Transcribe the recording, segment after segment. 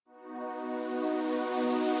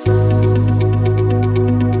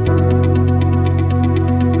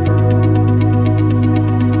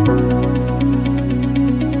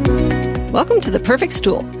Welcome to The Perfect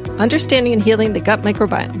Stool, Understanding and Healing the Gut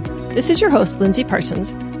Microbiome. This is your host, Lindsay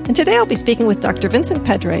Parsons, and today I'll be speaking with Dr. Vincent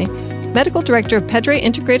Pedre, Medical Director of Pedre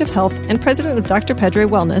Integrative Health and President of Dr. Pedre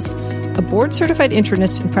Wellness, a board-certified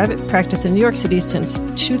internist in private practice in New York City since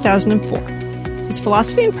 2004. His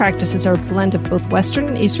philosophy and practices are a blend of both Western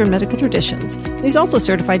and Eastern medical traditions, and he's also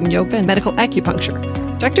certified in yoga and medical acupuncture.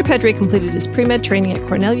 Dr. Pedre completed his pre-med training at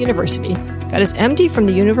Cornell University, got his MD from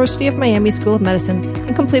the University of Miami School of Medicine,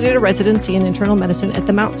 and completed a residency in internal medicine at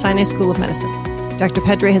the Mount Sinai School of Medicine. Dr.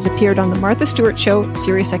 Pedre has appeared on The Martha Stewart Show,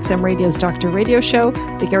 SiriusXM Radio's Dr. Radio Show,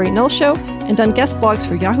 The Gary Null Show, and done guest blogs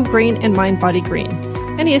for Yahoo Green and Mind Body Green.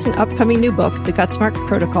 And he has an upcoming new book, The Gut Smart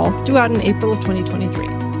Protocol, due out in April of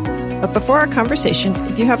 2023. But before our conversation,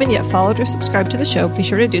 if you haven't yet followed or subscribed to the show, be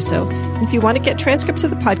sure to do so. And if you want to get transcripts of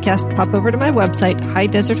the podcast, pop over to my website,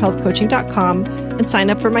 highdeserthealthcoaching.com, and sign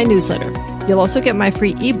up for my newsletter. You'll also get my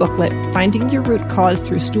free e-booklet, Finding Your Root Cause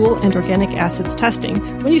Through Stool and Organic Acids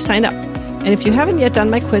Testing, when you sign up. And if you haven't yet done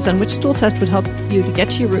my quiz on which stool test would help you to get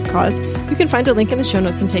to your root cause, you can find a link in the show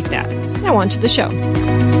notes and take that. Now on to the show.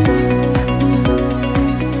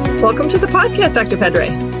 Welcome to the podcast, Dr. Pedre.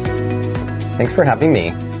 Thanks for having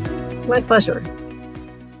me. My pleasure.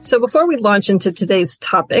 So before we launch into today's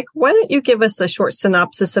topic, why don't you give us a short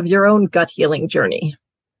synopsis of your own gut healing journey?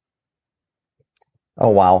 Oh,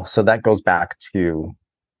 wow. So that goes back to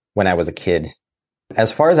when I was a kid.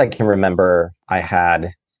 As far as I can remember, I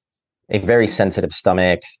had a very sensitive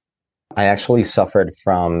stomach. I actually suffered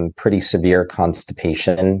from pretty severe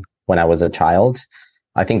constipation when I was a child.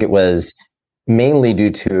 I think it was mainly due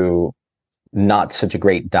to not such a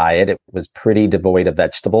great diet. It was pretty devoid of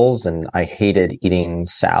vegetables, and I hated eating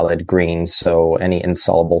salad, greens, so any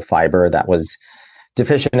insoluble fiber that was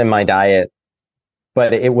deficient in my diet.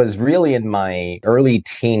 But it was really in my early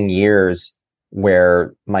teen years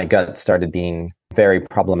where my gut started being very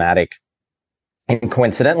problematic. And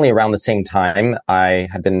coincidentally, around the same time, I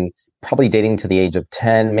had been probably dating to the age of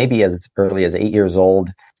 10, maybe as early as 8 years old.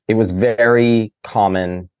 It was very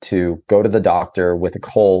common to go to the doctor with a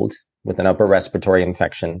cold, with an upper respiratory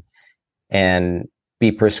infection, and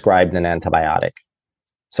be prescribed an antibiotic.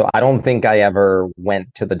 So I don't think I ever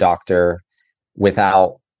went to the doctor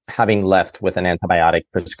without having left with an antibiotic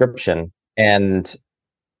prescription. And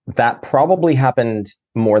that probably happened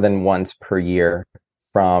more than once per year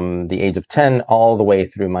from the age of 10 all the way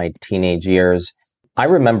through my teenage years. I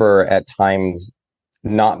remember at times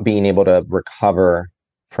not being able to recover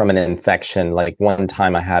from an infection. Like one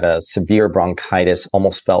time I had a severe bronchitis,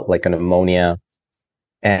 almost felt like a pneumonia,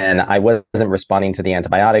 and I wasn't responding to the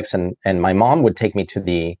antibiotics. And my mom would take me to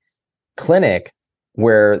the clinic,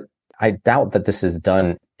 where I doubt that this is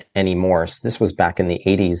done anymore. So this was back in the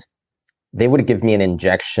 80s. They would give me an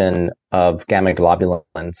injection of gamma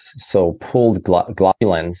globulins, so pooled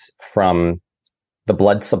globulins from the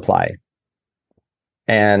blood supply.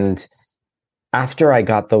 And after I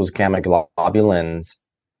got those gamma globulins,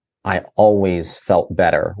 I always felt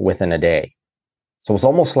better within a day. So it was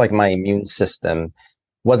almost like my immune system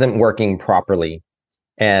wasn't working properly.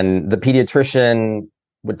 And the pediatrician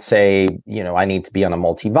would say, I need to be on a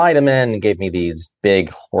multivitamin, and gave me these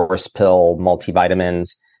big horse pill multivitamins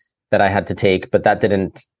that I had to take, but that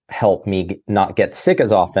didn't help me not get sick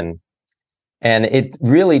as often. And it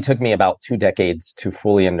really took me about 2 decades to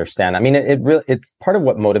fully understand. I mean, it's part of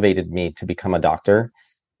what motivated me to become a doctor,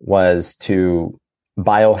 was to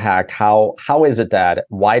biohack how is it that,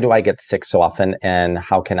 why do I get sick so often, and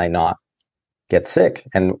how can I not get sick,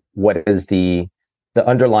 and what is the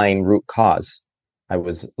underlying root cause? I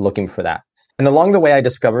was looking for that. And along the way, I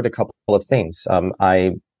discovered a couple of things.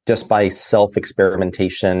 I just by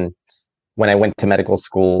self-experimentation, when I went to medical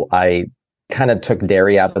school, I kind of took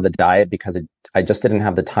dairy out of the diet because I just didn't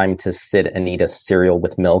have the time to sit and eat a cereal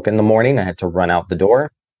with milk in the morning. I had to run out the door.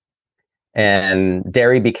 And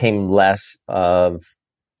dairy became less of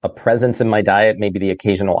a presence in my diet, maybe the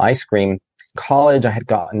occasional ice cream. College, I had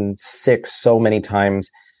gotten sick so many times.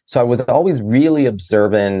 So I was always really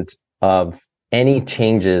observant of any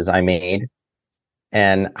changes I made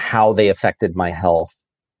and how they affected my health.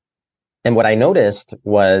 And what I noticed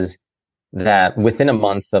was that within a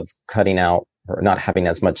month of cutting out or not having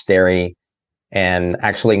as much dairy and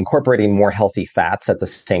actually incorporating more healthy fats at the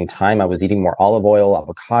same time, I was eating more olive oil,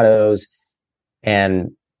 avocados, and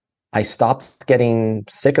I stopped getting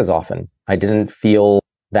sick as often. I didn't feel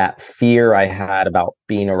that fear I had about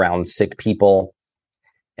being around sick people.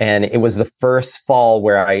 And it was the first fall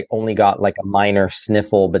where I only got like a minor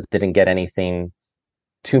sniffle, but didn't get anything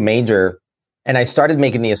too major. And I started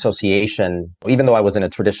making the association, even though I was in a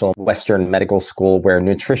traditional Western medical school where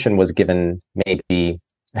nutrition was given maybe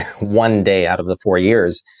one day out of the 4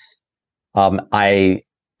 years,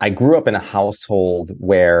 I grew up in a household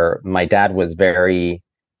where my dad was very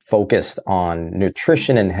focused on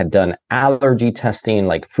nutrition and had done allergy testing,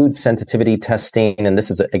 like food sensitivity testing. And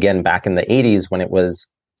this is again back in the 80s when it was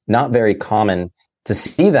not very common to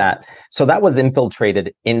see that. So that was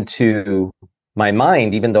infiltrated into my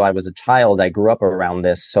mind. Even though I was a child, I grew up around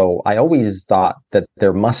this. So I always thought that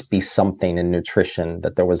there must be something in nutrition,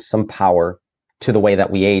 that there was some power to the way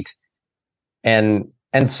that we ate. And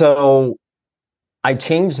so I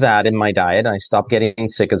changed that in my diet. I stopped getting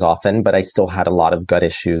sick as often, but I still had a lot of gut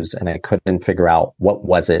issues and I couldn't figure out what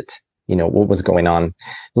was it, what was going on.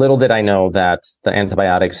 Little did I know that the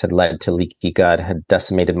antibiotics had led to leaky gut, had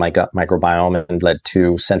decimated my gut microbiome and led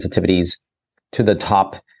to sensitivities to the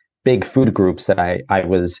top big food groups that I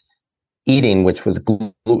was eating, which was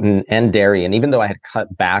gluten and dairy. And even though I had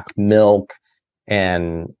cut back milk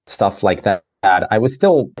and stuff like that, I was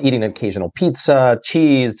still eating occasional pizza,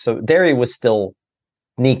 cheese. So dairy was still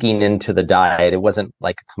sneaking into the diet. It wasn't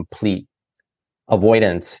like a complete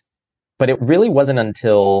avoidance, but it really wasn't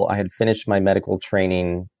until I had finished my medical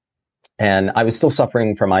training and I was still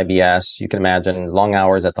suffering from IBS. You can imagine long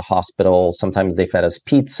hours at the hospital. Sometimes they fed us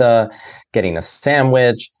pizza, getting a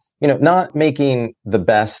sandwich, not making the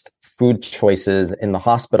best food choices in the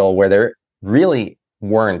hospital where there really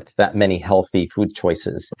weren't that many healthy food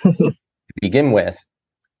choices to begin with.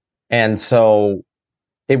 And so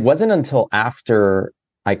it wasn't until after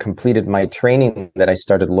I completed my training that I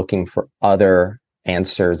started looking for other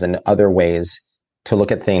answers and other ways to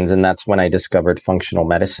look at things. And that's when I discovered functional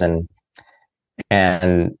medicine.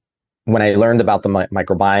 And when I learned about the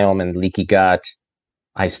microbiome and leaky gut,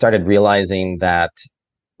 I started realizing that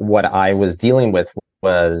what I was dealing with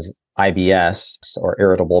was IBS, or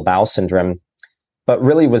irritable bowel syndrome, but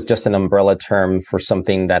really was just an umbrella term for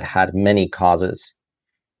something that had many causes.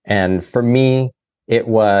 And for me, it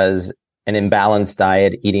was an imbalanced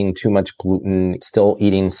diet, eating too much gluten, still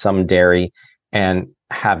eating some dairy, and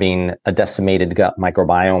having a decimated gut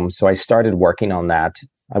microbiome. So I started working on that.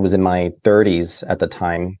 I was in my 30s at the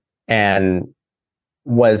time and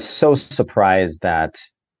was so surprised that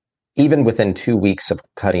even within 2 weeks of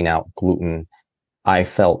cutting out gluten, I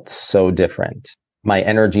felt so different. My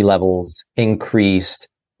energy levels increased.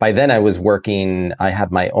 By then I was working, I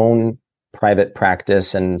had my own private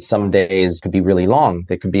practice, and some days could be really long.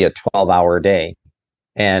 They could be a 12-hour day.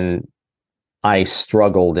 And I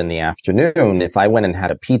struggled in the afternoon. If I went and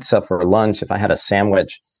had a pizza for lunch, if I had a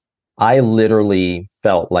sandwich, I literally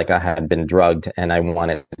felt like I had been drugged and I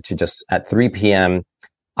wanted to just, at 3 p.m.,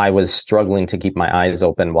 I was struggling to keep my eyes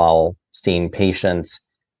open while seeing patients.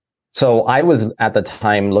 So I was at the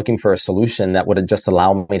time looking for a solution that would just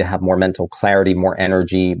allow me to have more mental clarity, more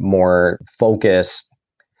energy, more focus.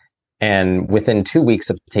 And within 2 weeks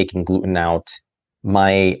of taking gluten out,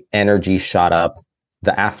 my energy shot up.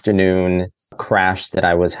 The afternoon crash that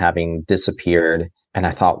I was having disappeared. And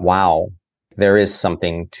I thought, wow, there is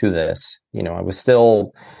something to this. I was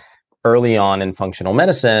still early on in functional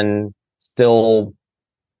medicine, still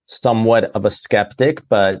somewhat of a skeptic,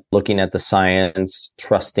 but looking at the science,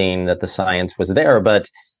 trusting that the science was there. But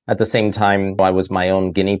at the same time, I was my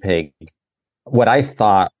own guinea pig. What I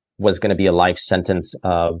thought was going to be a life sentence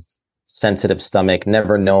of sensitive stomach,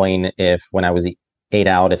 never knowing if when I was ate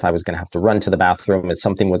out, if I was going to have to run to the bathroom, if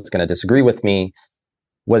something was going to disagree with me,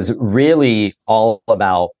 was really all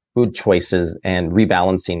about food choices and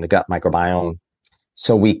rebalancing the gut microbiome.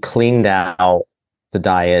 So we cleaned out the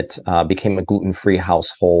diet, became a gluten-free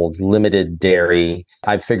household, limited dairy.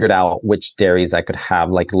 I figured out which dairies I could have,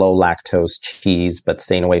 like low lactose cheese, but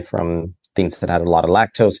staying away from things that had a lot of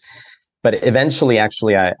lactose. But eventually,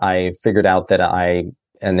 actually, I figured out that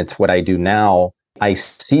and it's what I do now, I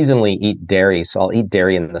seasonally eat dairy. So I'll eat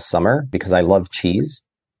dairy in the summer because I love cheese.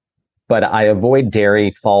 But I avoid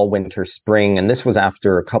dairy fall, winter, spring. And this was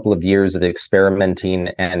after a couple of years of experimenting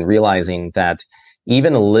and realizing that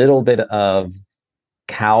even a little bit of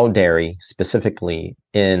cow dairy, specifically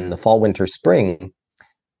in the fall, winter, spring,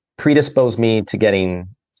 predisposed me to getting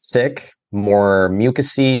sick, more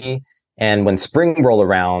mucousy. And when spring rolled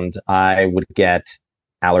around, I would get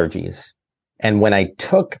allergies. And when I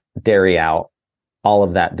took dairy out, all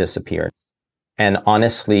of that disappeared. And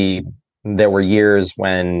honestly, there were years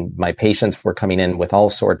when my patients were coming in with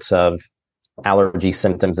all sorts of allergy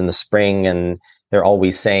symptoms in the spring, and they're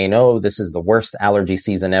always saying, oh, this is the worst allergy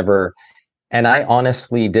season ever. And I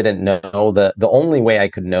honestly didn't know. The only way I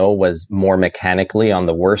could know was more mechanically on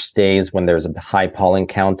the worst days when there's a high pollen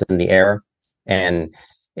count in the air. And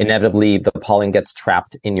inevitably, the pollen gets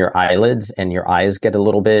trapped in your eyelids and your eyes get a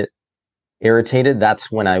little bit irritated.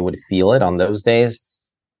 That's when I would feel it on those days.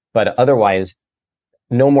 But otherwise,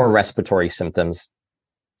 no more respiratory symptoms.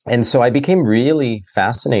 And so I became really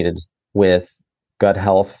fascinated with gut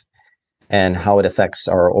health and how it affects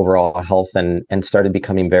our overall health, and started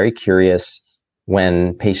becoming very curious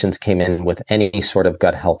when patients came in with any sort of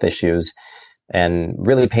gut health issues, and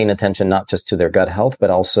really paying attention not just to their gut health, but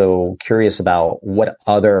also curious about what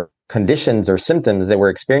other conditions or symptoms they were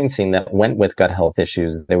experiencing that went with gut health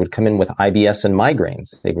issues. They would come in with IBS and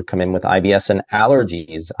migraines. They would come in with IBS and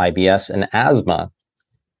allergies, IBS and asthma.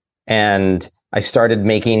 And I started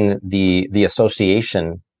making the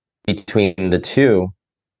association between the two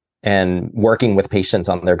and working with patients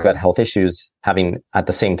on their gut health issues, having at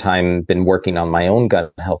the same time been working on my own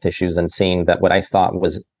gut health issues, and seeing that what I thought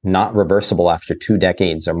was not reversible after 2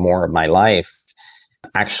 decades or more of my life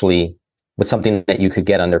actually was something that you could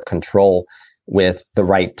get under control with the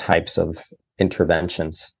right types of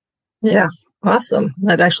interventions. Yeah, awesome.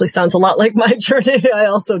 That actually sounds a lot like my journey. I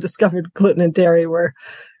also discovered gluten and dairy were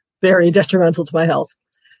very detrimental to my health.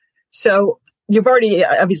 So you've already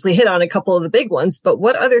obviously hit on a couple of the big ones, but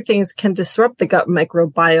what other things can disrupt the gut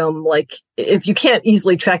microbiome? Like if you can't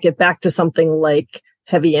easily track it back to something like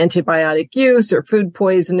heavy antibiotic use or food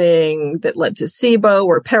poisoning that led to SIBO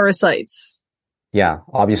or parasites. Yeah,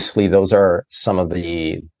 obviously those are some of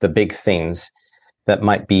the big things that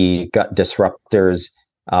might be gut disruptors.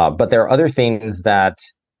 But there are other things that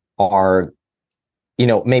are,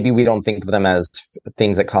 maybe we don't think of them as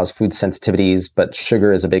things that cause food sensitivities, but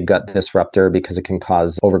sugar is a big gut disruptor because it can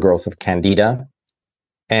cause overgrowth of candida.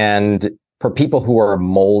 And for people who are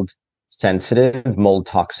mold sensitive, mold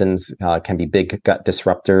toxins can be big gut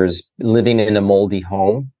disruptors, living in a moldy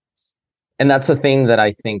home. And that's the thing that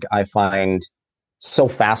I think I find so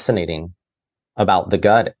fascinating about the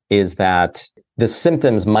gut, is that the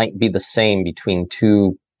symptoms might be the same between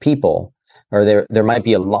two people, or there might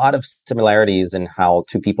be a lot of similarities in how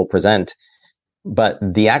two people present, but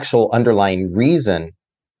the actual underlying reason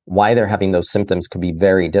why they're having those symptoms could be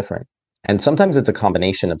very different. And sometimes it's a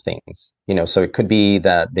combination of things, so it could be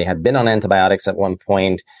that they had been on antibiotics at one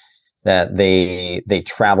point, that they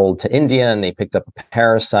traveled to India and they picked up a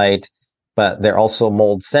parasite, but they're also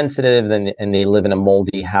mold sensitive, and they live in a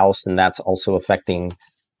moldy house, and that's also affecting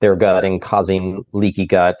their gut and causing leaky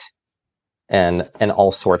gut and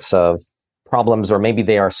all sorts of problems. Or maybe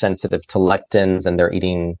they are sensitive to lectins and they're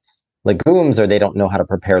eating legumes, or they don't know how to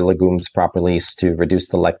prepare legumes properly to reduce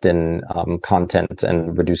the lectin content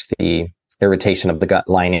and reduce the irritation of the gut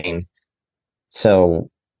lining. So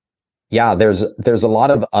yeah, there's a lot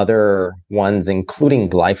of other ones, including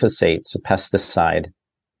glyphosate, a pesticide,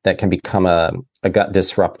 that can become a gut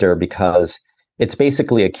disruptor because it's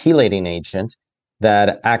basically a chelating agent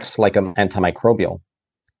that acts like an antimicrobial.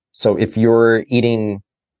 So if you're eating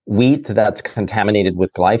wheat that's contaminated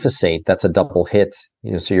with glyphosate, that's a double hit.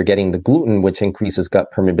 So you're getting the gluten, which increases gut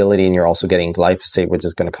permeability, and you're also getting glyphosate, which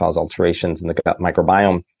is going to cause alterations in the gut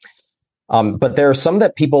microbiome. But there are some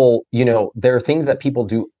that people, there are things that people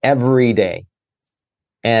do every day,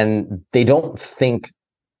 and they don't think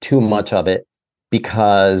too much of it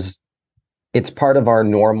because it's part of our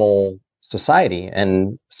normal society.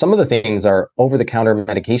 And some of the things are over-the-counter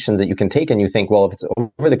medications that you can take, and you think, well, if it's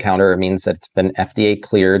over-the-counter, it means that it's been FDA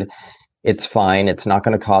cleared, it's fine, it's not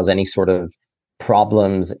going to cause any sort of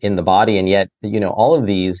problems in the body. And yet, all of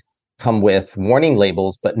these come with warning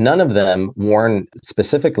labels, but none of them warn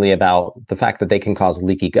specifically about the fact that they can cause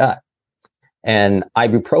leaky gut. And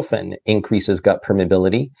ibuprofen increases gut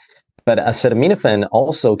permeability, but acetaminophen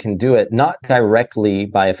also can do it, not directly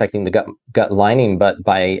by affecting the gut lining, but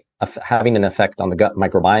by having an effect on the gut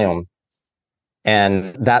microbiome.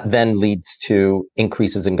 And that then leads to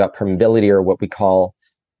increases in gut permeability, or what we call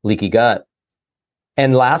leaky gut.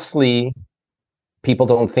 And lastly, people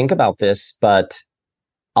don't think about this, but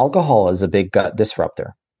alcohol is a big gut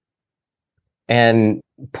disruptor. And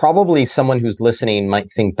probably someone who's listening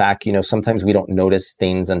might think back, sometimes we don't notice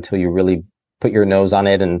things until you really put your nose on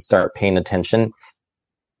it and start paying attention.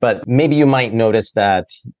 But maybe you might notice that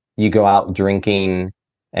you go out drinking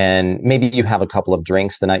and maybe you have a couple of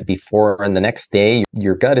drinks the night before, and the next day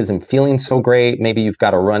your gut isn't feeling so great. Maybe you've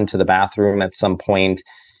got to run to the bathroom at some point.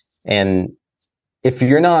 And if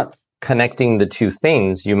you're not connecting the two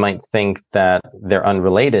things, you might think that they're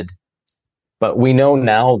unrelated. But we know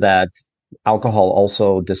now that alcohol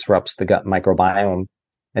also disrupts the gut microbiome,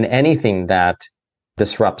 and anything that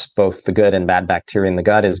disrupts both the good and bad bacteria in the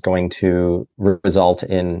gut is going to result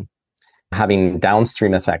in having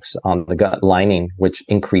downstream effects on the gut lining, which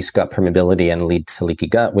increase gut permeability and lead to leaky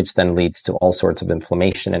gut, which then leads to all sorts of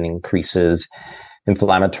inflammation and increases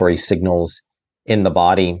inflammatory signals in the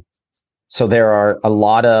body. So there are a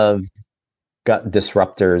lot of gut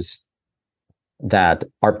disruptors that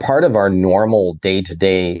are part of our normal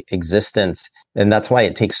day-to-day existence. And that's why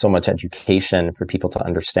it takes so much education for people to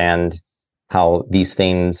understand how these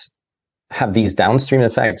things have these downstream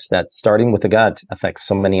effects that, starting with the gut, affects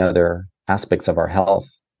so many other aspects of our health.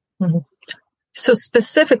 Mm-hmm. So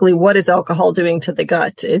specifically, what is alcohol doing to the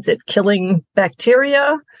gut? Is it killing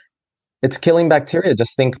bacteria? It's killing bacteria.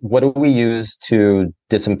 Just think, what do we use to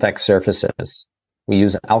disinfect surfaces? We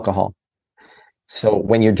use alcohol. So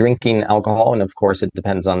when you're drinking alcohol, and of course it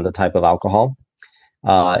depends on the type of alcohol,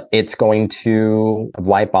 it's going to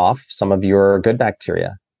wipe off some of your good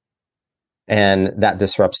bacteria. And that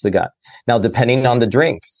disrupts the gut. Now, depending on the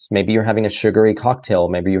drinks, maybe you're having a sugary cocktail,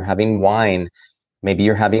 maybe you're having wine, maybe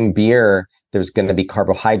you're having beer. There's going to be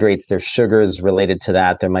carbohydrates, there's sugars related to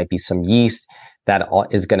that. There might be some yeast that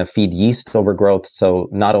is going to feed yeast overgrowth. So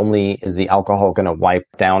not only is the alcohol going to wipe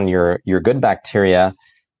down your good bacteria,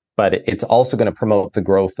 but it's also going to promote the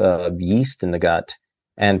growth of yeast in the gut.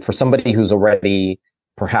 And for somebody who's already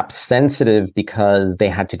perhaps sensitive because they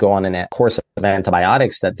had to go on a course of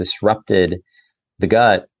antibiotics that disrupted the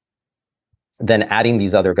gut, then adding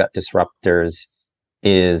these other gut disruptors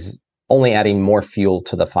is only adding more fuel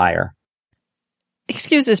to the fire.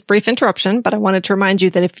 Excuse this brief interruption, but I wanted to remind you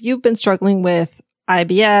that if you've been struggling with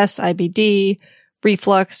IBS, IBD,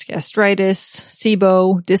 reflux, gastritis,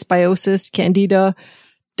 SIBO, dysbiosis, candida,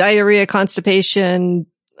 diarrhea, constipation,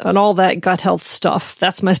 and all that gut health stuff,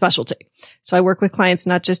 that's my specialty. So I work with clients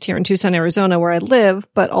not just here in Tucson, Arizona, where I live,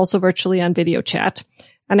 but also virtually on video chat.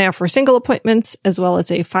 And I offer single appointments as well as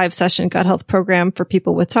a 5-session gut health program for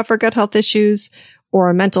people with tougher gut health issues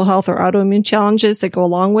or mental health or autoimmune challenges that go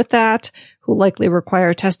along with that, who likely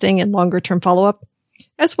require testing and longer-term follow-up,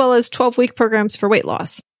 as well as 12-week programs for weight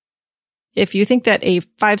loss. If you think that a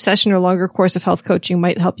 5-session or longer course of health coaching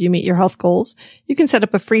might help you meet your health goals, you can set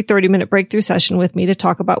up a free 30-minute breakthrough session with me to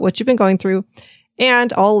talk about what you've been going through,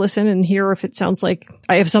 and I'll listen and hear if it sounds like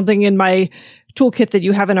I have something in my toolkit that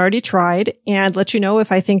you haven't already tried, and let you know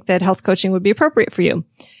if I think that health coaching would be appropriate for you.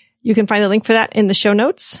 You can find a link for that in the show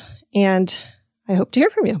notes, and I hope to hear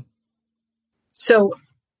from you. So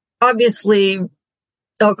obviously,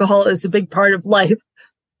 alcohol is a big part of life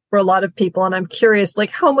for a lot of people. And I'm curious, like,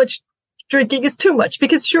 how much drinking is too much?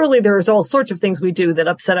 Because surely there's all sorts of things we do that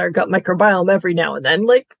upset our gut microbiome every now and then.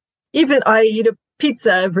 Like, even I eat a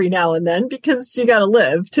pizza every now and then because you got to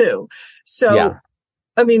live too. So, yeah.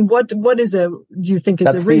 I mean, what do you think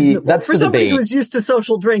is a reasonable for somebody who's used to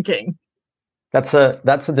social drinking? That's a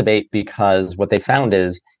debate, because what they found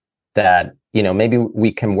is that, maybe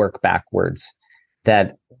we can work backwards,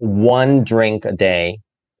 that one drink a day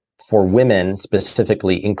for women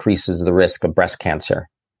specifically increases the risk of breast cancer.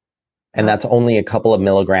 And that's only a couple of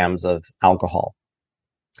milligrams of alcohol.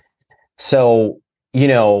 So,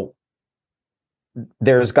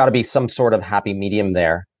 there's got to be some sort of happy medium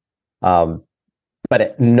there.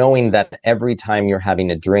 But knowing that every time you're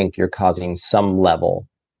having a drink, you're causing some level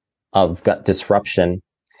of gut disruption.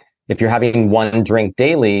 If you're having one drink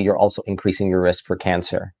daily, you're also increasing your risk for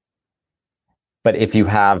cancer. But if you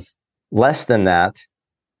have less than that,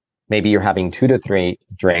 maybe you're having 2 to 3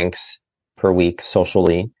 drinks per week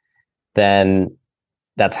socially, then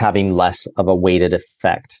that's having less of a weighted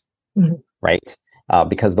effect, right?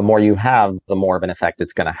 Because the more you have, the more of an effect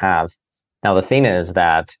it's going to have. Now, the thing is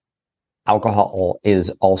that alcohol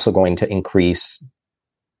is also going to increase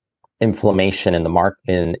inflammation in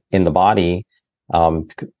the body,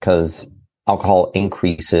 because alcohol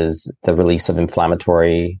increases the release of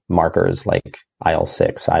inflammatory markers like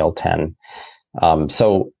IL-6, IL-10.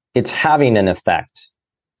 So it's having an effect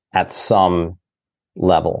at some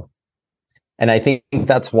level. And I think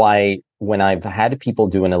that's why when I've had people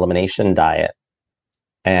do an elimination diet,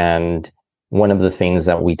 and one of the things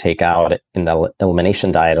that we take out in the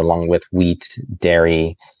elimination diet, along with wheat,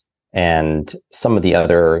 dairy, and some of the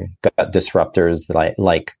other gut disruptors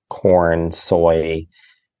like corn, soy,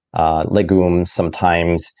 legumes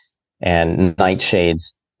sometimes, and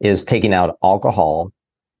nightshades, is taking out alcohol,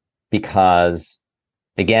 because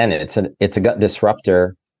again, it's a gut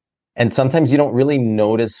disruptor. And sometimes you don't really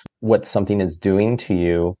notice what something is doing to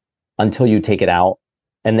you until you take it out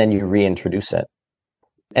and then you reintroduce it.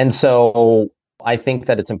 And so I think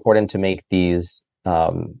that it's important to make these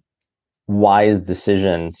wise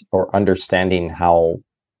decisions, or understanding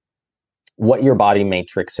what your body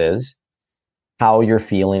matrix is, how you're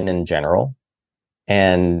feeling in general.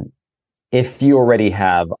 And if you already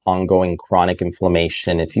have ongoing chronic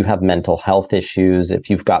inflammation, if you have mental health issues, if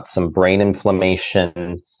you've got some brain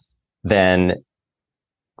inflammation, then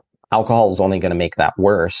alcohol is only going to make that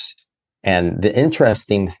worse. And the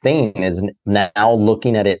interesting thing is now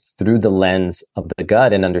looking at it through the lens of the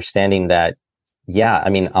gut and understanding that yeah, I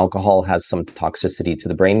mean, alcohol has some toxicity to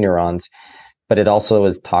the brain neurons, but it also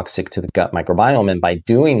is toxic to the gut microbiome. And by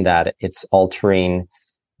doing that, it's altering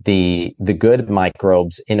the good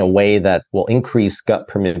microbes in a way that will increase gut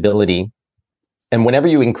permeability. And whenever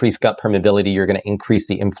you increase gut permeability, you're going to increase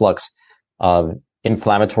the influx of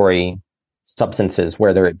inflammatory substances,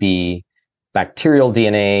 whether it be bacterial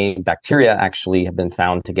DNA. Bacteria actually have been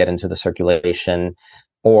found to get into the circulation,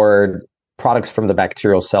 or products from the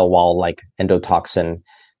bacterial cell wall like endotoxin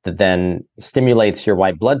that then stimulates your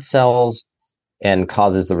white blood cells and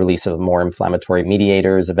causes the release of more inflammatory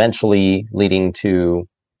mediators, eventually leading to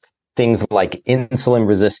things like insulin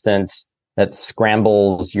resistance that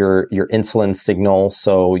scrambles your insulin signal.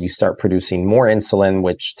 So you start producing more insulin,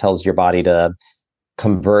 which tells your body to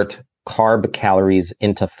convert carb calories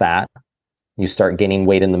into fat. You start gaining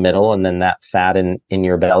weight in the middle, and then that fat in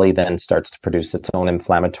your belly then starts to produce its own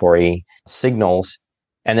inflammatory signals,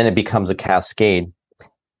 and then it becomes a cascade.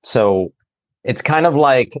 So it's kind of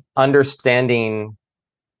like understanding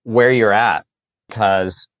where you're at,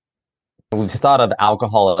 because we've thought of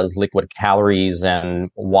alcohol as liquid calories, and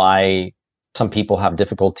why some people have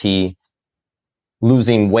difficulty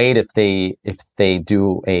losing weight if they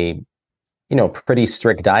do a pretty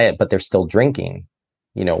strict diet, but they're still drinking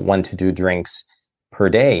 1 to 2 drinks per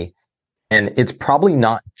day. And it's probably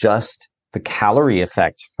not just the calorie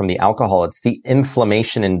effect from the alcohol, it's the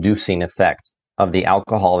inflammation inducing effect of the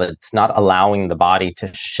alcohol that's not allowing the body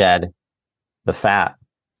to shed the fat.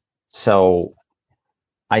 So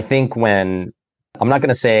I think I'm not going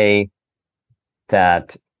to say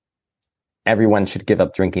that everyone should give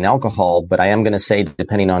up drinking alcohol, but I am going to say,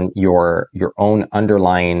 depending on your own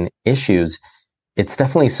underlying issues, it's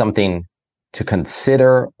definitely something to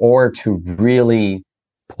consider or to really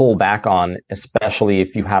pull back on, especially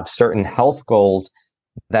if you have certain health goals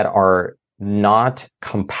that are not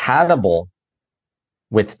compatible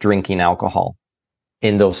with drinking alcohol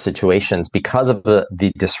in those situations, because of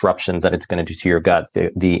the disruptions that it's going to do to your gut,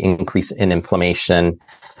 the increase in inflammation,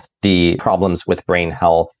 the problems with brain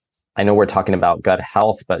health. I know we're talking about gut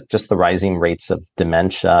health, but just the rising rates of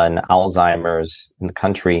dementia and Alzheimer's in the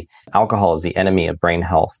country, alcohol is the enemy of brain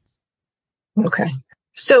health. Okay.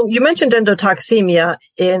 So you mentioned endotoxemia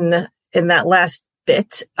in that last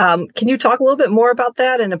bit. Can you talk a little bit more about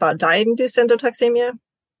that and about diet-induced endotoxemia?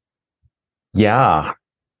 Yeah.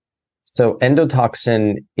 So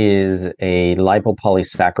endotoxin is a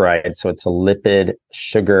lipopolysaccharide. So it's a lipid,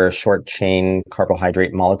 sugar, short chain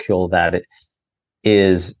carbohydrate molecule that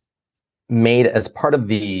is made as part of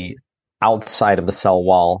the outside of the cell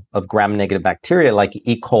wall of gram-negative bacteria like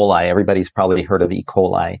E. coli. Everybody's probably heard of E.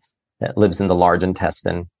 coli, that lives in the large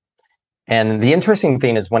intestine. And the interesting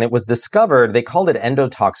thing is, when it was discovered, they called it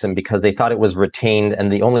endotoxin because they thought it was retained,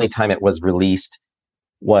 and the only time it was released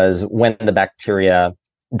was when the bacteria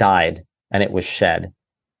died and it was shed.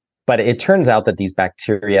 But it turns out that these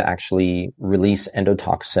bacteria actually release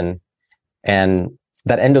endotoxin, and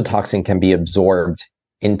that endotoxin can be absorbed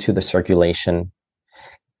into the circulation.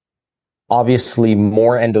 Obviously,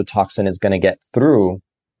 more endotoxin is going to get through,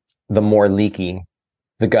 the more leaky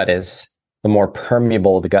the gut is, the more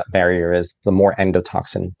permeable the gut barrier is, the more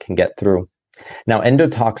endotoxin can get through. Now,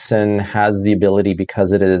 endotoxin has the ability,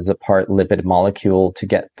 because it is a part lipid molecule, to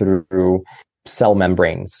get through cell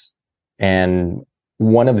membranes. And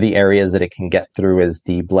one of the areas that it can get through is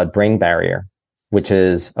the blood-brain barrier, which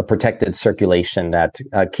is a protected circulation that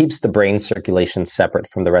keeps the brain circulation separate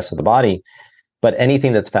from the rest of the body. But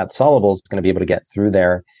anything that's fat soluble is going to be able to get through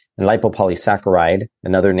there. And lipopolysaccharide,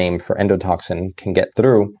 another name for endotoxin, can get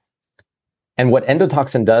through. And what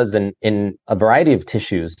endotoxin does in a variety of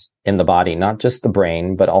tissues in the body, not just the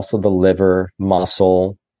brain, but also the liver,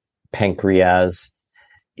 muscle, pancreas,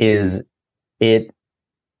 is it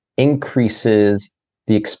increases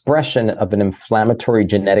the expression of an inflammatory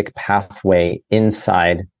genetic pathway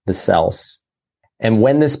inside the cells. And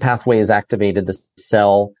when this pathway is activated, the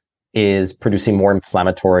cell is producing more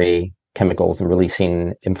inflammatory chemicals and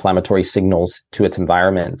releasing inflammatory signals to its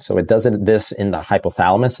environment. So it does this in the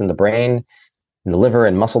hypothalamus in the brain, in the liver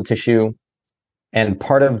and muscle tissue. And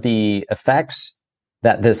part of the effects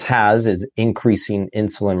that this has is increasing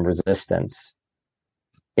insulin resistance.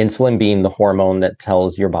 Insulin being the hormone that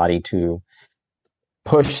tells your body to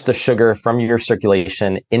push the sugar from your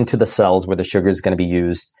circulation into the cells where the sugar is going to be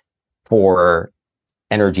used for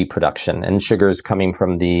energy production. And sugar is coming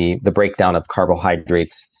from the breakdown of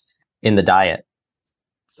carbohydrates in the diet.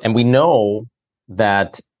 And we know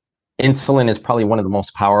that insulin is probably one of the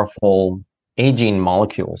most powerful aging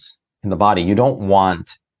molecules in the body. You don't want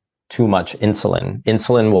too much insulin.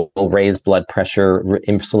 Insulin will raise blood pressure.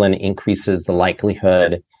 Insulin increases the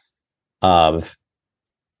likelihood of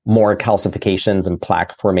more calcifications and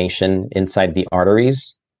plaque formation inside the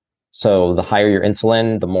arteries. So the higher your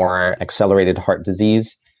insulin, the more accelerated heart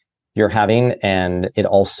disease you're having. And it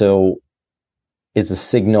also is a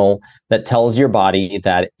signal that tells your body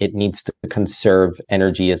that it needs to conserve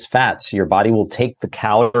energy as fat. So your body will take the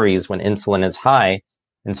calories when insulin is high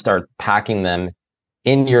and start packing them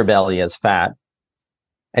in your belly as fat.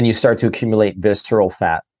 And you start to accumulate visceral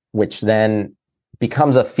fat, which then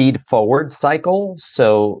becomes a feed forward cycle.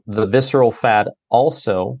 So the visceral fat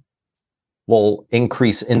also will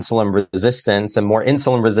increase insulin resistance, and more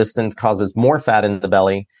insulin resistance causes more fat in the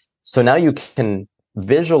belly. So now you can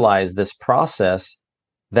visualize this process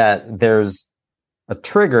that there's a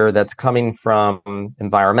trigger that's coming from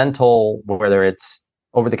environmental, whether it's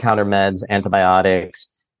over-the-counter meds, antibiotics,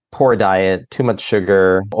 poor diet, too much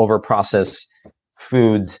sugar, over-processed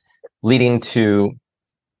foods, leading to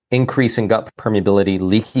increase in gut permeability,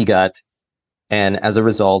 leaky gut. And as a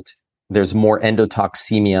result, there's more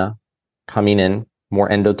endotoxemia coming in, more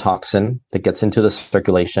endotoxin that gets into the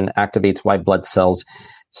circulation, activates white blood cells,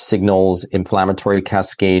 signals inflammatory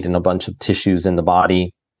cascade in a bunch of tissues in the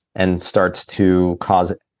body, and starts to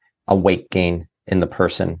cause a weight gain in the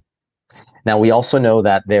person. Now, we also know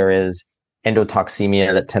that there is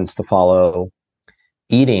endotoxemia that tends to follow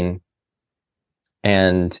eating,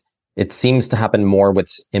 and it seems to happen more with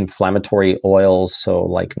inflammatory oils. So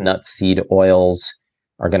like nut seed oils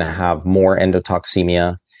are going to have more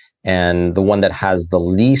endotoxemia. And the one that has the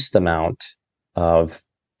least amount of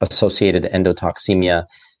associated endotoxemia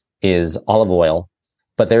is olive oil.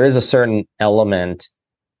 But there is a certain element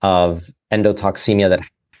of endotoxemia that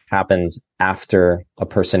happens after a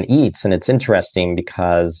person eats. And it's interesting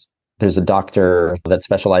because there's a doctor that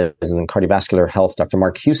specializes in cardiovascular health, Dr.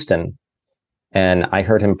 Mark Houston. And I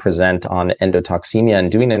heard him present on endotoxemia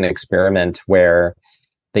and doing an experiment where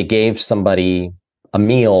they gave somebody a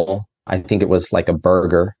meal. I think it was like a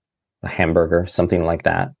burger, a hamburger, something like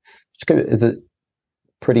that, which is a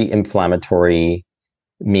pretty inflammatory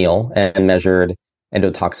meal, and measured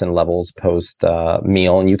endotoxin levels post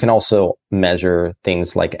meal. And you can also measure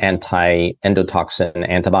things like anti-endotoxin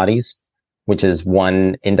antibodies, which is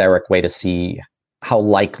one indirect way to see how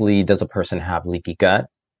likely does a person have leaky gut.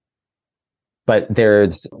 But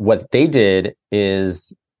what they did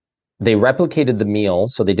is they replicated the meal.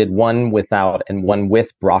 So they did one without and one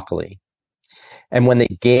with broccoli. And when they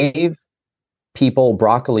gave people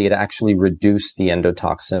broccoli, it actually reduced the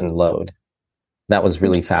endotoxin load. That was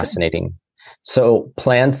really fascinating. So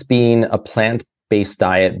plants being a plant-based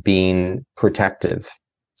diet being protective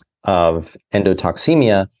of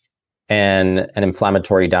endotoxemia, and an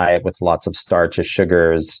inflammatory diet with lots of starches,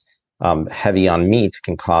 sugars, heavy on meat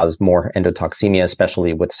can cause more endotoxemia,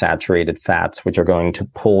 especially with saturated fats, which are going to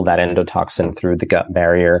pull that endotoxin through the gut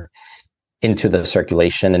barrier into the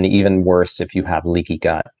circulation, and even worse if you have leaky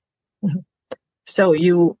gut. So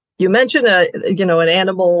you mentioned an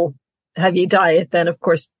animal heavy diet, then of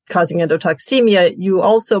course causing endotoxemia. You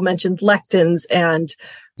also mentioned lectins and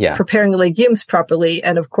preparing legumes properly.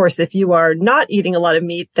 And of course, if you are not eating a lot of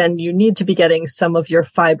meat, then you need to be getting some of your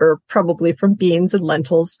fiber, probably from beans and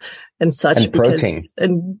lentils and such. And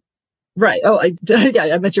protein. Right. Oh,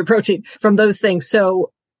 I meant your protein from those things.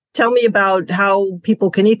 So tell me about how people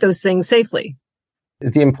can eat those things safely.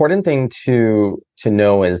 The important thing to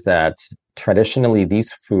know is that traditionally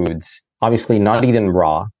these foods, obviously not eaten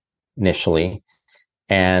raw initially.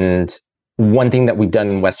 And one thing that we've done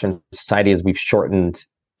in Western society is we've shortened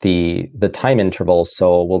the time interval.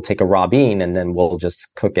 So we'll take a raw bean and then we'll just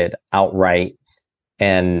cook it outright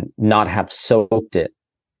and not have soaked it.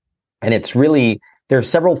 And it's really, there are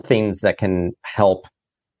several things that can help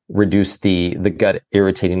reduce the gut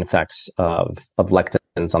irritating effects of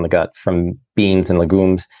lectins on the gut from beans and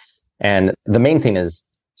legumes. And the main thing is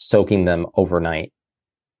soaking them overnight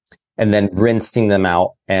and then rinsing them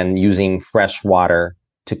out and using fresh water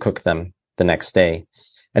to cook them the next day.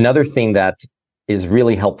 Another thing that is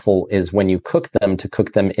really helpful is when you cook them, to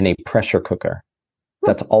cook them in a pressure cooker.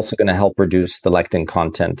 That's also going to help reduce the lectin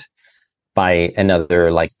content by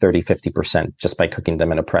another like 30-50% just by cooking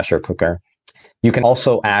them in a pressure cooker. You can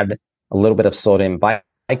also add a little bit of sodium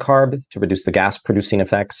bicarb to reduce the gas producing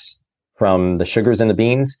effects from the sugars in the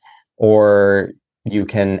beans, or you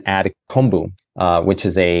can add kombu, which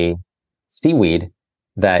is a seaweed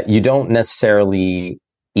that you don't necessarily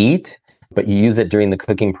eat, but you use it during the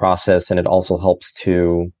cooking process, and it also helps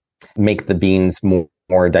to make the beans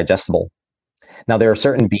more digestible. Now, there are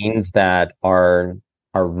certain beans that are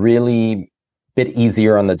really a bit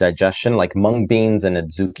easier on the digestion, like mung beans and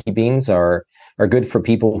adzuki beans are good for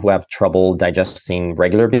people who have trouble digesting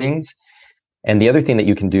regular beans. And the other thing that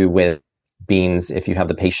you can do with beans if you have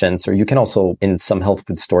the patience, or you can also in some health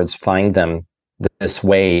food stores find them this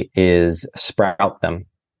way, is sprout them.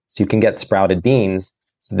 So you can get sprouted beans.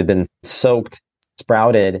 So they've been soaked,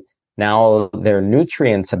 sprouted. Now their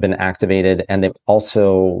nutrients have been activated and they've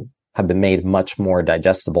also have been made much more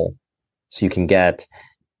digestible. So you can get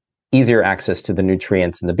easier access to the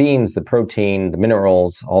nutrients in the beans, the protein, the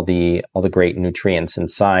minerals, all the great nutrients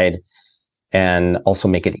inside, and also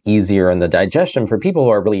make it easier in the digestion for people who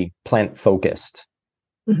are really plant focused.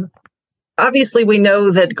 Mm-hmm. Obviously, we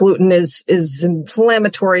know that gluten is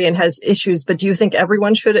inflammatory and has issues, but do you think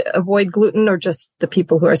everyone should avoid gluten or just the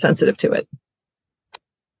people who are sensitive to it?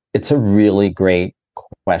 It's a really great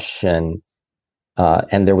question.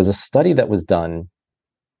 And there was a study that was done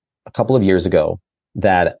a couple of years ago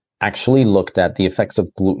that actually looked at the effects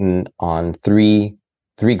of gluten on three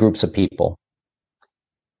groups of people.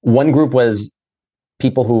 One group was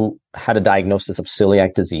people who had a diagnosis of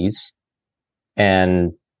celiac disease,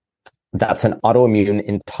 and that's an autoimmune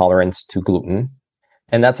intolerance to gluten.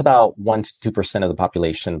 And that's about 1 to 2% of the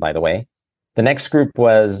population, by the way. The next group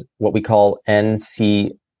was what we call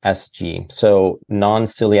NCSG, so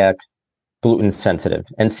non-celiac gluten sensitive,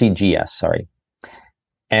 NCGS, sorry.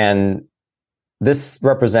 And this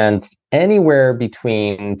represents anywhere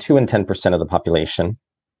between 2 and 10% of the population.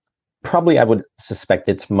 Probably, I would suspect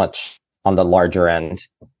it's much on the larger end.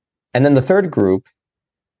 And then the third group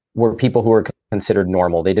were people who were considered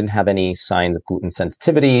normal. They didn't have any signs of gluten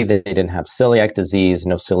sensitivity. They didn't have celiac disease,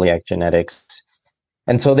 no celiac genetics.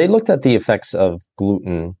 And so they looked at the effects of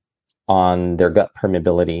gluten on their gut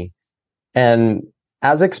permeability. And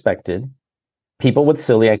as expected, people with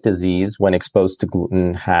celiac disease, when exposed to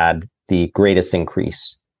gluten, had the greatest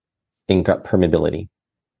increase in gut permeability.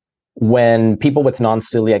 When people with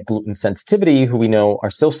non-celiac gluten sensitivity, who we know are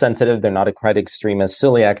still sensitive, they're not quite extreme as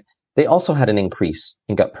celiac, they also had an increase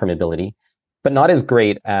in gut permeability, but not as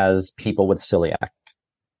great as people with celiac.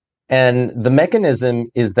 And the mechanism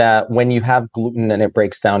is that when you have gluten and it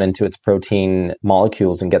breaks down into its protein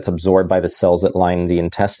molecules and gets absorbed by the cells that line the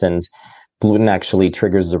intestines, gluten actually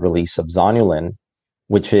triggers the release of zonulin,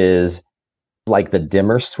 which is like the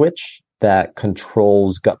dimmer switch that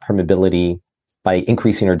controls gut permeability by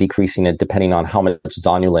increasing or decreasing it depending on how much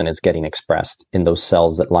zonulin is getting expressed in those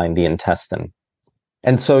cells that line the intestine.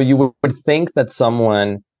 And so you would think that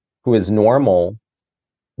someone who is normal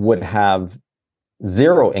would have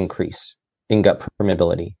zero increase in gut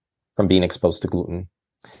permeability from being exposed to gluten.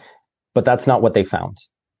 But that's not what they found.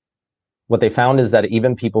 What they found is that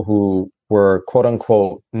even people who were quote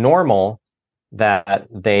unquote normal, that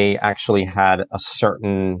they actually had a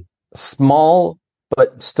certain small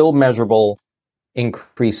but still measurable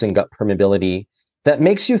increase in gut permeability that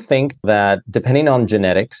makes you think that depending on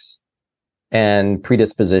genetics and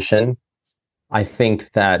predisposition, I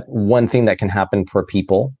think that one thing that can happen for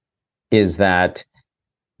people is that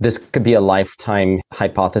this could be a lifetime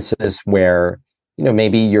hypothesis where,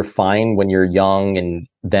 maybe you're fine when you're young and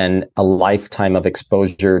then a lifetime of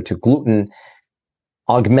exposure to gluten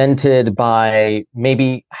augmented by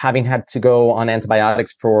maybe having had to go on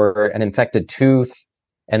antibiotics for an infected tooth,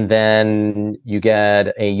 and then you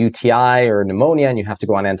get a UTI or pneumonia and you have to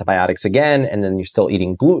go on antibiotics again, and then you're still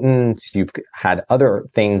eating gluten. So you've had other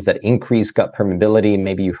things that increase gut permeability.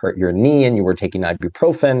 Maybe you hurt your knee and you were taking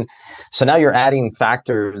ibuprofen. So now you're adding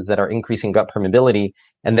factors that are increasing gut permeability,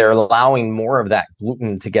 and they're allowing more of that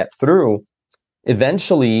gluten to get through.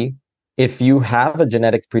 Eventually, if you have a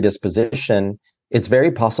genetic predisposition, it's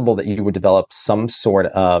very possible that you would develop some sort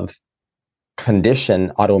of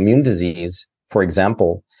condition, autoimmune disease, for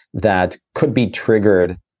example, that could be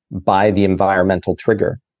triggered by the environmental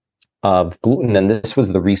trigger of gluten. And this was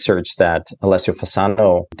the research that Alessio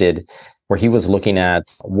Fasano did, where he was looking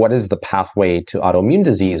at what is the pathway to autoimmune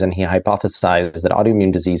disease. And he hypothesized that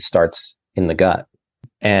autoimmune disease starts in the gut.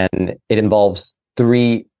 And it involves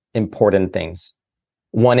three important things.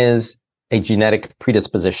 One is a genetic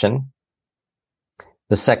predisposition.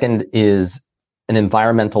 The second is an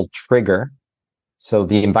environmental trigger. So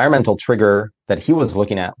the environmental trigger that he was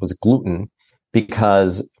looking at was gluten,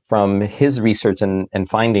 because from his research and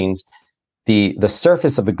findings, the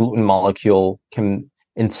surface of the gluten molecule can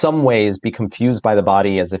in some ways be confused by the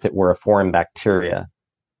body as if it were a foreign bacteria.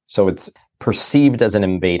 So it's perceived as an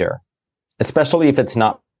invader, especially if it's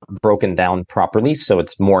not broken down properly. So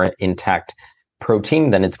it's more intact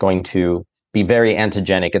protein, then it's going to be very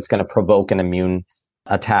antigenic. It's going to provoke an immune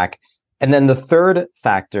attack. And then the third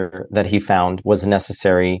factor that he found was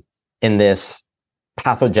necessary in this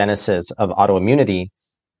pathogenesis of autoimmunity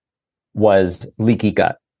was leaky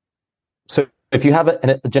gut. So if you have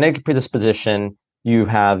a genetic predisposition, you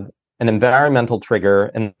have an environmental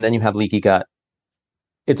trigger, and then you have leaky gut,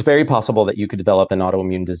 it's very possible that you could develop an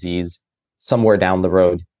autoimmune disease somewhere down the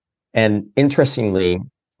road. And interestingly,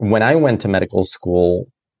 when I went to medical school,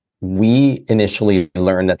 we initially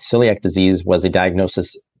learned that celiac disease was a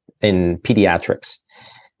diagnosis in pediatrics,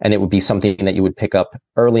 and it would be something that you would pick up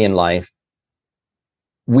early in life.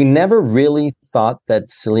 We never really thought that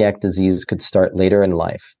celiac disease could start later in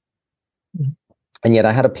life. And yet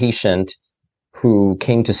I had a patient who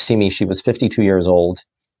came to see me. She was 52 years old,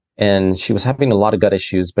 and she was having a lot of gut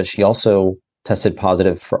issues, but she also tested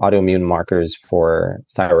positive for autoimmune markers for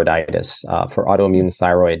thyroiditis, for autoimmune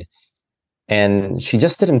thyroid. And she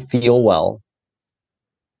just didn't feel well.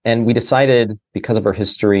 And we decided, because of her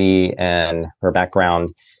history and her background,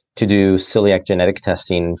 to do celiac genetic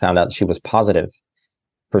testing, found out she was positive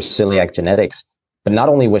for celiac genetics. But not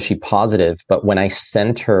only was she positive, but when I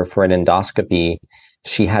sent her for an endoscopy,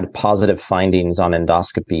 she had positive findings on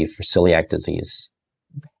endoscopy for celiac disease.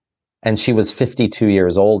 And she was 52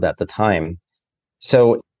 years old at the time.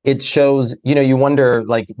 So it shows, you wonder,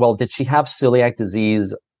 like, well, did she have celiac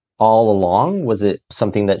disease all along? Was it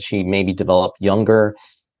something that she maybe developed younger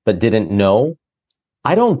but didn't know?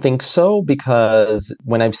 I don't think so, because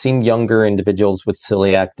when I've seen younger individuals with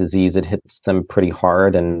celiac disease, it hits them pretty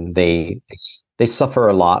hard, and they suffer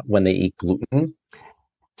a lot when they eat gluten.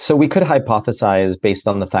 So we could hypothesize, based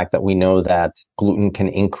on the fact that we know that gluten can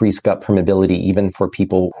increase gut permeability even for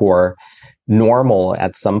people who are normal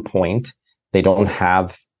at some point, they don't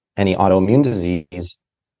have any autoimmune disease,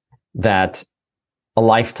 that a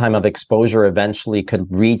lifetime of exposure eventually could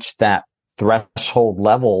reach that threshold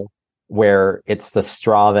level where it's the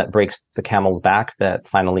straw that breaks the camel's back that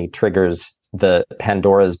finally triggers the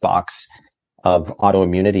Pandora's box of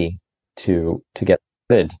autoimmunity to get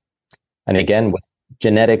started. And again, with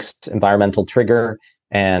genetics, environmental trigger,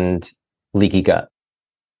 and leaky gut.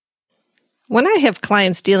 When I have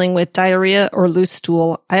clients dealing with diarrhea or loose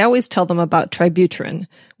stool, I always tell them about Tributrin,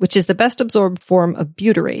 which is the best absorbed form of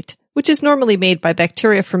butyrate, which is normally made by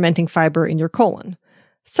bacteria fermenting fiber in your colon.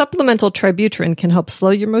 Supplemental Tributrin can help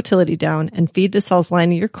slow your motility down and feed the cells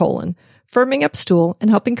lining your colon, firming up stool and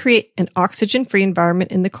helping create an oxygen-free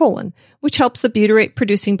environment in the colon, which helps the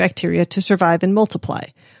butyrate-producing bacteria to survive and multiply.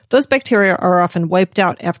 Those bacteria are often wiped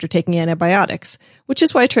out after taking antibiotics, which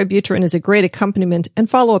is why Tributrin is a great accompaniment and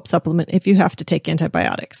follow-up supplement if you have to take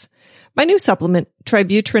antibiotics. My new supplement,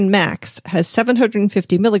 Tributrin Max, has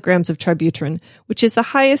 750 milligrams of Tributrin, which is the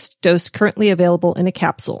highest dose currently available in a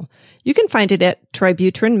capsule. You can find it at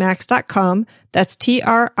tributrinmax.com. That's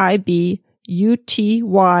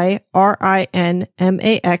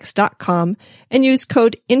TRIBUTYRINMAX.com, and use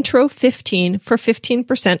code INTRO15 for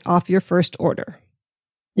 15% off your first order.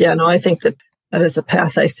 Yeah, no, I think that is a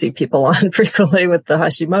path I see people on frequently with the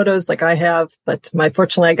Hashimoto's, like I have, but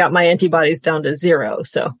fortunately I got my antibodies down to 0.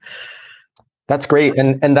 So that's great.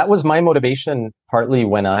 And that was my motivation partly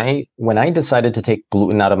when I decided to take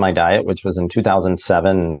gluten out of my diet, which was in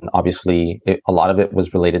 2007. Obviously, a lot of it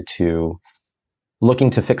was related to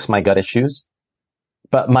looking to fix my gut issues.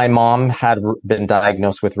 But my mom had been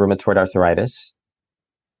diagnosed with rheumatoid arthritis,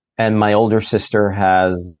 and my older sister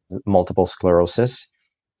has multiple sclerosis.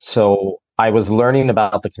 So I was learning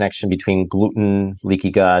about the connection between gluten, leaky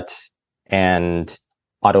gut, and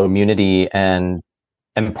autoimmunity. And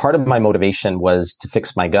part of my motivation was to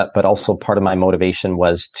fix my gut, but also part of my motivation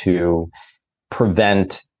was to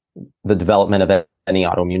prevent the development of any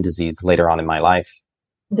autoimmune disease later on in my life.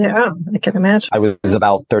 Yeah, I can imagine. I was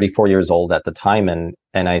about 34 years old at the time, and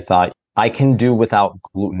I thought, I can do without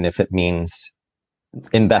gluten if it means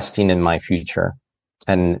investing in my future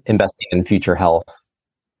and investing in future health.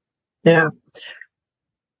 Yeah.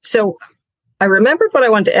 So I remembered what I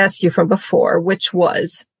wanted to ask you from before, which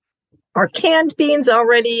was, are canned beans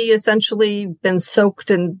already essentially been soaked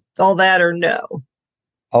and all that, or no?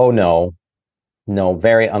 Oh, no. No,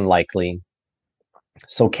 very unlikely.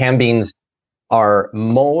 So canned beans are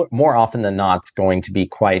more often than not going to be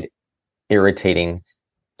quite irritating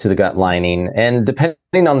to the gut lining. And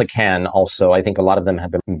depending on the can also, I think a lot of them have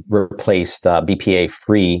been replaced BPA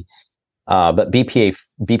free. But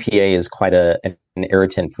BPA is quite an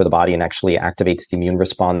irritant for the body and actually activates the immune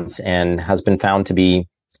response and has been found to be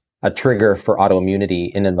a trigger for autoimmunity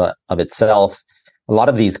in and of itself. A lot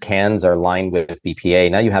of these cans are lined with BPA.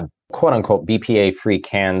 Now you have quote unquote BPA free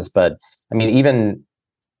cans, but I mean, even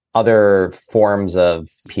other forms of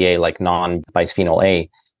BPA like non-bisphenol A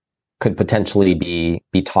could potentially be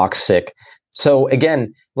toxic. So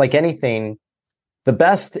again, like anything, the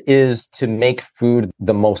best is to make food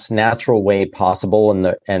the most natural way possible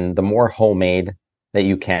and the more homemade that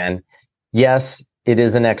you can. Yes, it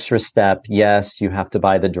is an extra step. Yes, you have to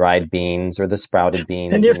buy the dried beans or the sprouted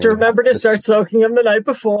beans. And you have to remember to start soaking them the night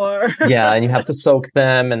before. Yeah, and you have to soak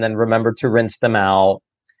them and then remember to rinse them out.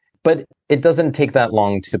 But it doesn't take that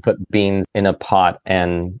long to put beans in a pot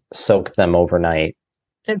and soak them overnight.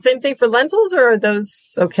 And same thing for lentils, or are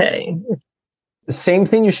those okay? The same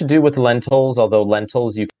thing you should do with lentils, although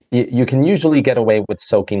lentils, you can usually get away with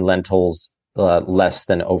soaking lentils less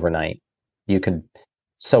than overnight. You could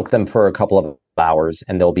soak them for a couple of hours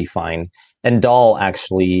and they'll be fine. And dal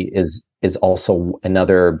actually is also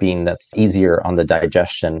another bean that's easier on the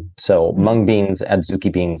digestion. So mung beans,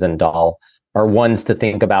 adzuki beans, and dal are ones to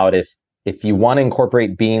think about if you want to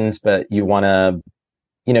incorporate beans, but you want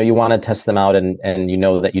to test them out and you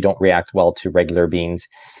know that you don't react well to regular beans.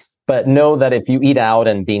 But know that if you eat out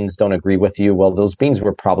and beans don't agree with you, well, those beans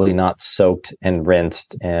were probably not soaked and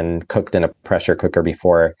rinsed and cooked in a pressure cooker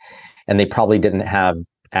before. And they probably didn't have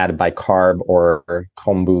added bicarb or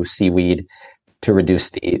kombu seaweed to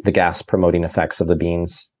reduce the gas promoting effects of the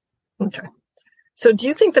beans. Okay. So do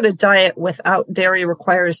you think that a diet without dairy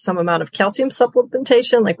requires some amount of calcium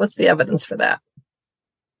supplementation? Like, what's the evidence for that?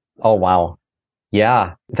 Oh, wow.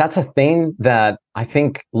 Yeah, that's a thing that I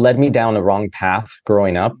think led me down a wrong path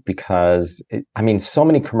growing up because, so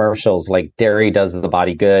many commercials like dairy does the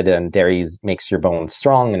body good and dairy makes your bones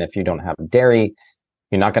strong. And if you don't have dairy,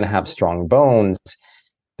 you're not going to have strong bones.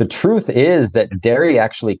 The truth is that dairy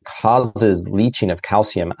actually causes leaching of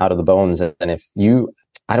calcium out of the bones. And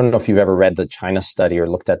I don't know if you've ever read the China study or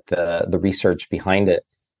looked at the research behind it,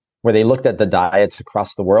 where they looked at the diets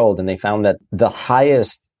across the world and they found that the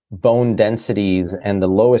highest bone densities and the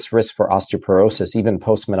lowest risk for osteoporosis, even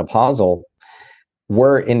postmenopausal,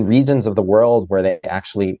 were in regions of the world where they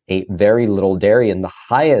actually ate very little dairy. And the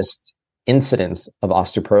highest incidence of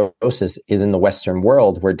osteoporosis is in the Western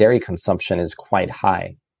world, where dairy consumption is quite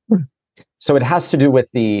high. So it has to do with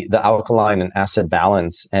the alkaline and acid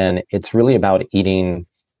balance. And it's really about eating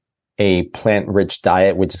a plant-rich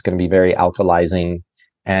diet, which is going to be very alkalizing.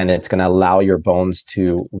 And it's going to allow your bones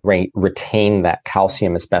to retain that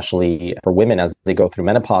calcium, especially for women as they go through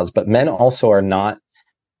menopause. But men also are not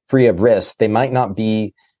free of risk. They might not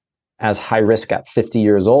be as high risk at 50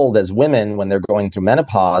 years old as women when they're going through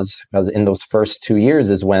menopause, because in those first 2 years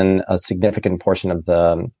is when a significant portion of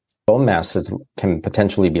the bone mass can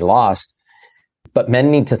potentially be lost. But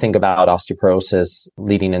men need to think about osteoporosis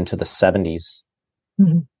leading into the 70s.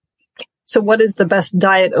 Mm-hmm. So what is the best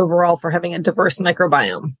diet overall for having a diverse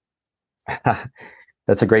microbiome?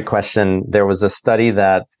 That's a great question. There was a study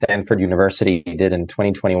that Stanford University did in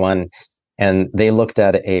 2021, and they looked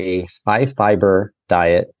at a high fiber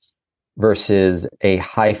diet versus a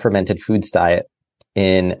high fermented foods diet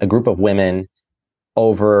in a group of women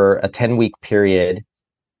over a 10-week period.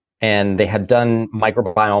 And they had done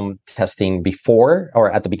microbiome testing before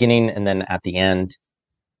or at the beginning and then at the end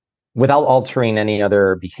without altering any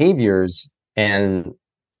other behaviors. And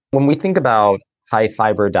when we think about high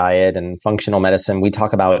fiber diet and functional medicine, we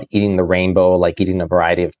talk about eating the rainbow, like eating a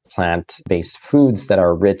variety of plant-based foods that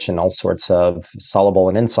are rich in all sorts of soluble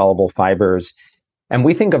and insoluble fibers. And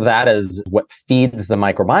we think of that as what feeds the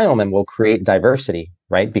microbiome and will create diversity,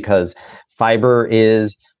 right? Because fiber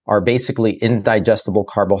are basically indigestible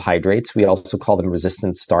carbohydrates. We also call them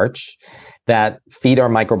resistant starch that feed our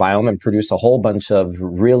microbiome and produce a whole bunch of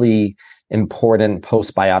really important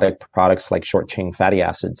postbiotic products like short chain fatty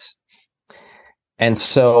acids. And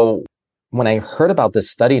so when I heard about this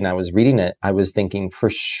study and I was reading it, I was thinking for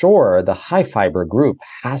sure the high fiber group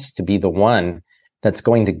has to be the one that's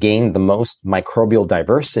going to gain the most microbial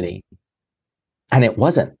diversity. And it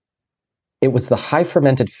wasn't. It was the high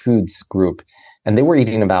fermented foods group. And they were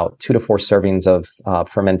eating about 2 to 4 servings of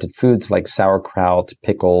fermented foods like sauerkraut,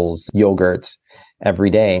 pickles, yogurts every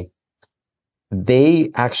day. They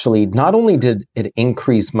actually, not only did it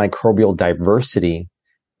increase microbial diversity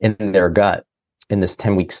in their gut in this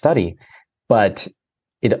 10-week study, but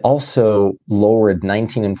it also lowered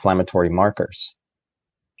 19 inflammatory markers.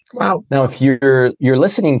 Wow. Now, if you're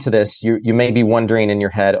listening to this, you may be wondering in your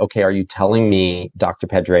head, okay, are you telling me, Dr.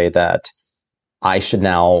 Pedre, that I should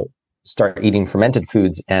now start eating fermented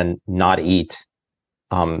foods and not eat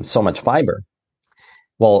so much fiber?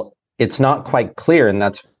 Well, it's not quite clear. And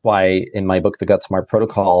that's why in my book, The Gut Smart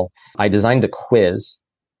Protocol, I designed a quiz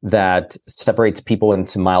that separates people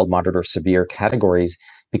into mild, moderate, or severe categories.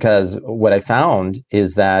 Because what I found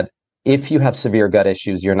is that if you have severe gut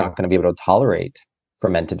issues, you're not going to be able to tolerate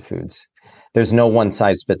fermented foods. There's no one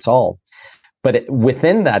size fits all. But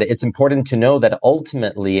within that, it's important to know that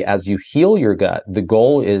ultimately, as you heal your gut, the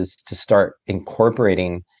goal is to start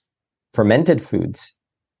incorporating fermented foods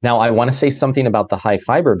Now, I want to say something about the high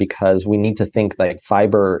fiber because we need to think like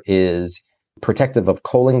fiber is protective of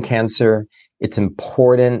colon cancer. It's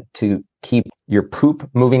important to keep your poop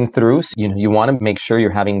moving through. So, you want to make sure you're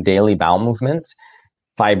having daily bowel movements.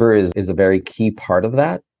 Fiber is a very key part of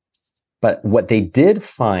that. But what they did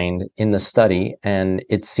find in the study, and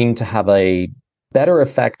it seemed to have a better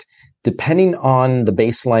effect depending on the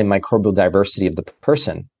baseline microbial diversity of the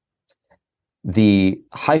person. The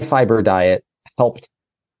high fiber diet helped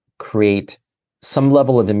create some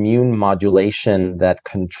level of immune modulation that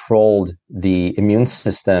controlled the immune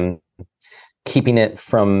system, keeping it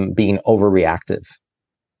from being overreactive.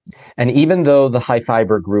 And even though the high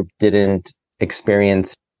fiber group didn't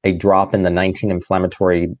experience a drop in the 19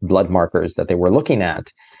 inflammatory blood markers that they were looking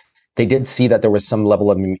at, they did see that there was some level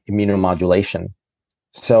of immunomodulation.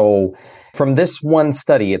 So from this one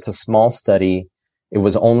study, it's a small study. It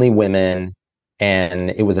was only women. And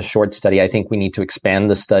it was a short study. I think we need to expand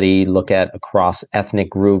the study, look at across ethnic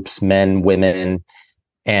groups, men, women,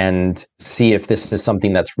 and see if this is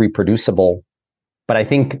something that's reproducible. But I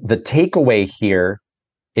think the takeaway here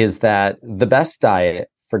is that the best diet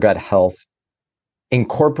for gut health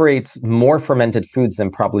incorporates more fermented foods than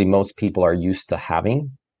probably most people are used to having.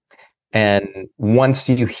 And once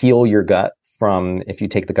you heal your gut from, if you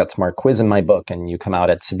take the Gut Smart quiz in my book and you come out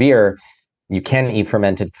at severe, you can eat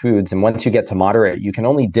fermented foods. And once you get to moderate, you can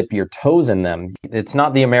only dip your toes in them. It's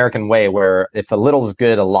not the American way where if a little is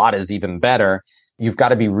good, a lot is even better. You've got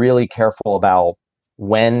to be really careful about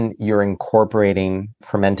when you're incorporating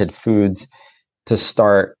fermented foods to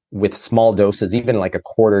start with small doses, even like a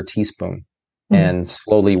quarter teaspoon, and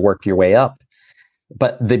slowly work your way up.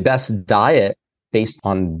 But the best diet based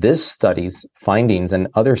on this study's findings and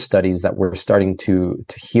other studies that we're starting to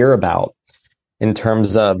hear about in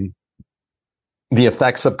terms of the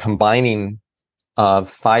effects of combining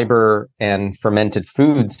fiber and fermented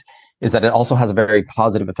foods is that it also has a very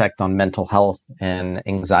positive effect on mental health and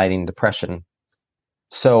anxiety and depression.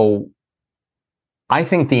 So I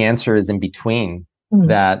think the answer is in between.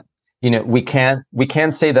 That, we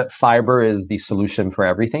can't say that fiber is the solution for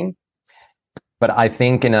everything. But I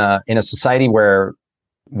think in a society where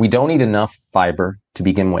we don't eat enough fiber to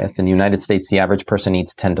begin with, in the United States, the average person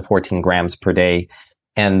eats 10 to 14 grams per day.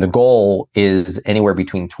 And the goal is anywhere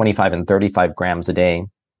between 25 and 35 grams a day.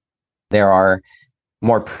 There are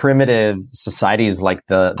more primitive societies like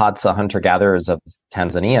the Hadza hunter-gatherers of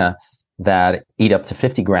Tanzania that eat up to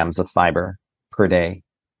 50 grams of fiber per day.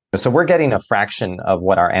 So we're getting a fraction of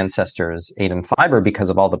what our ancestors ate in fiber because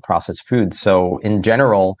of all the processed foods. So in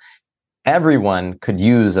general, everyone could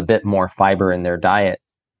use a bit more fiber in their diet.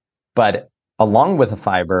 But along with the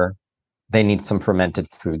fiber, they need some fermented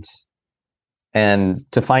foods. And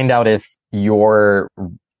to find out if you're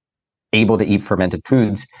able to eat fermented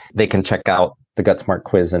foods, they can check out the Gut Smart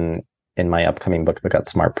quiz in my upcoming book, The Gut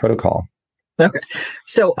Smart Protocol. Okay.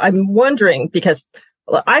 So I'm wondering, because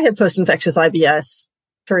I have post-infectious IBS,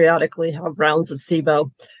 periodically have rounds of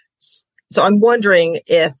SIBO. So I'm wondering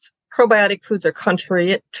if probiotic foods are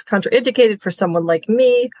contraindicated for someone like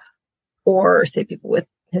me, or say people with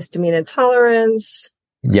histamine intolerance.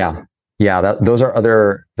 Yeah, those are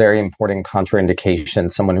other very important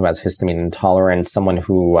contraindications. Someone who has histamine intolerance, someone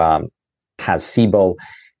who has SIBO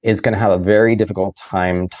is going to have a very difficult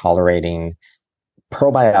time tolerating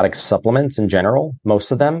probiotic supplements in general,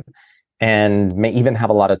 most of them, and may even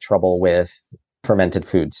have a lot of trouble with fermented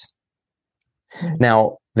foods.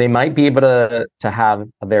 Now, they might be able to have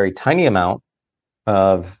a very tiny amount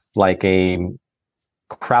of like a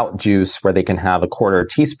kraut juice where they can have a quarter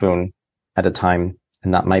teaspoon at a time,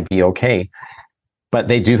 and that might be okay. But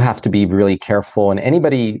they do have to be really careful. And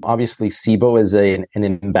anybody, obviously, SIBO is an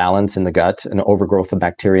imbalance in the gut, an overgrowth of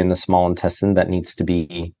bacteria in the small intestine that needs to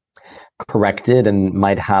be corrected and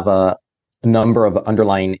might have a number of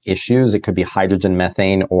underlying issues. It could be hydrogen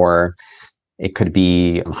methane, or it could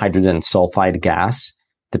be hydrogen sulfide gas.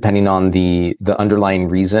 Depending on the underlying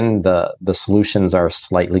reason, the solutions are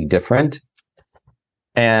slightly different.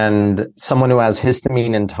 And someone who has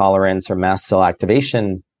histamine intolerance or mast cell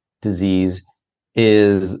activation disease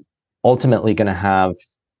is ultimately going to have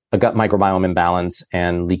a gut microbiome imbalance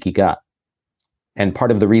and leaky gut. And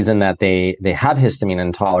part of the reason that they have histamine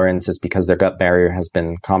intolerance is because their gut barrier has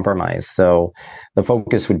been compromised. So the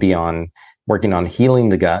focus would be on working on healing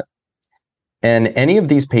the gut. And any of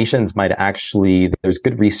these patients might actually, there's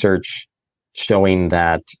good research showing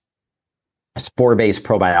that spore-based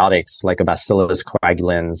probiotics like a Bacillus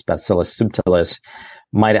coagulans, Bacillus subtilis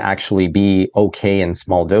might actually be okay in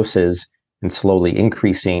small doses and slowly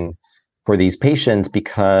increasing for these patients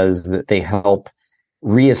because they help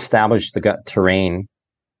reestablish the gut terrain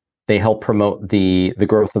They help promote the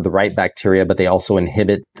growth of the right bacteria, but they also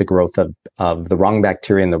inhibit the growth of the wrong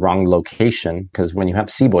bacteria in the wrong location. Because when you have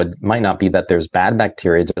SIBO, it might not be that there's bad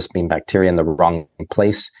bacteria, just being bacteria in the wrong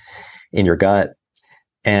place in your gut.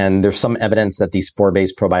 And there's some evidence that these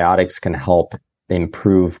spore-based probiotics can help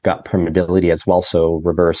improve gut permeability as well, so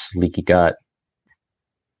reverse leaky gut.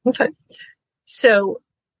 Okay. So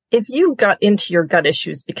if you got into your gut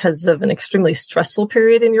issues because of an extremely stressful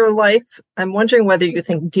period in your life, I'm wondering whether you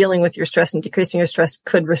think dealing with your stress and decreasing your stress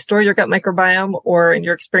could restore your gut microbiome, or in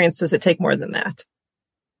your experience, does it take more than that?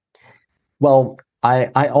 Well,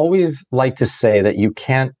 I always like to say that you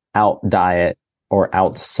can't out diet or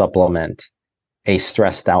out supplement a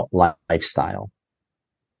stressed out lifestyle.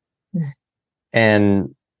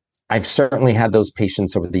 And I've certainly had those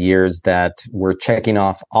patients over the years that were checking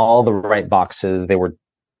off all the right boxes. They were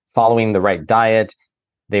following the right diet.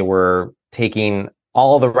 They were taking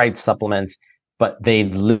all the right supplements, but they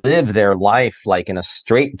lived their life like in a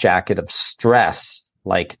straitjacket of stress,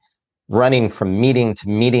 like running from meeting to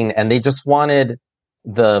meeting. And they just wanted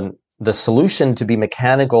the solution to be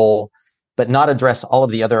mechanical, but not address all of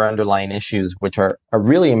the other underlying issues, which are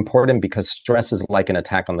really important, because stress is like an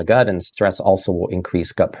attack on the gut, and stress also will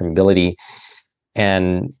increase gut permeability.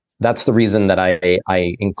 And that's the reason that I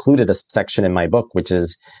included a section in my book, which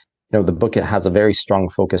is, the book, it has a very strong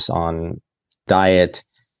focus on diet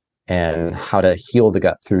and how to heal the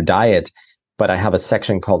gut through diet. But I have a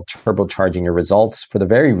section called Turbocharging Your Results, for the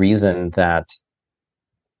very reason that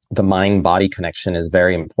the mind-body connection is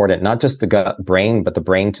very important, not just the gut-brain, but the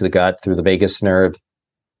brain to the gut through the vagus nerve,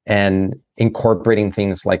 and incorporating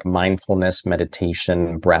things like mindfulness,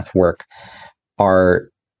 meditation, breath work are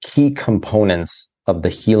key components of the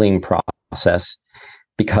healing process.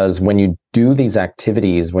 Because when you do these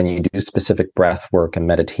activities, when you do specific breath work and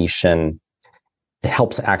meditation, it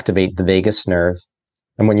helps activate the vagus nerve.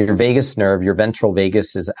 And when your vagus nerve, your ventral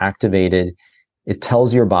vagus, is activated, it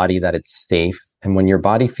tells your body that it's safe. And when your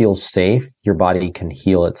body feels safe, your body can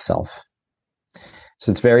heal itself. So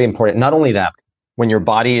it's very important. Not only that, when your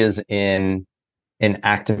body is in an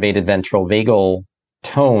activated ventral vagal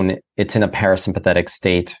tone, it's in a parasympathetic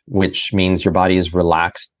state, which means your body is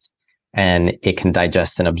relaxed and it can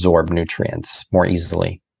digest and absorb nutrients more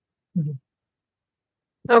easily.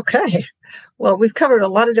 Okay. Well, we've covered a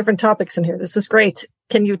lot of different topics in here. This was great.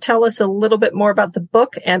 Can you tell us a little bit more about the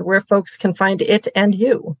book and where folks can find it and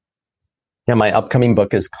you? Yeah, my upcoming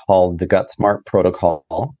book is called The Gut Smart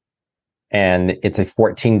Protocol, and it's a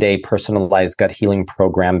 14-day personalized gut healing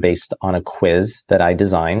program based on a quiz that I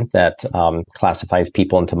designed that classifies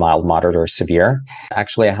people into mild, moderate, or severe.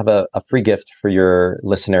 Actually, I have a free gift for your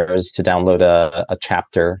listeners to download a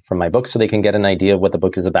chapter from my book so they can get an idea of what the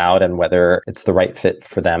book is about and whether it's the right fit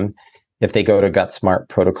for them. If they go to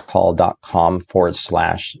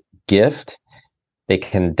gutsmartprotocol.com/gift, they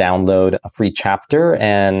can download a free chapter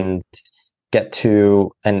and get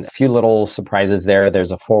to, and a few little surprises there.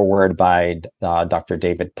 There's a foreword by Dr.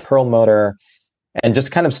 David Perlmutter, and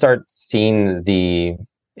just kind of start seeing the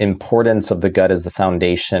importance of the gut as the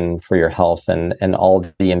foundation for your health, and all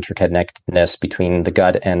the interconnectedness between the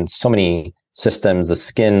gut and so many systems, the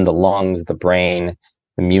skin, the lungs, the brain,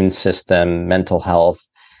 immune system, mental health,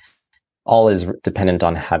 all is dependent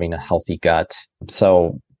on having a healthy gut.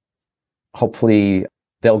 So hopefully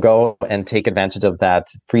they'll go and take advantage of that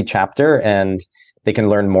free chapter, and they can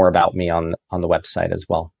learn more about me on the website as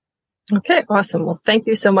well. Okay, awesome. Well, thank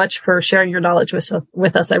you so much for sharing your knowledge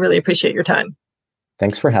with us. I really appreciate your time.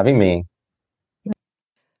 Thanks for having me.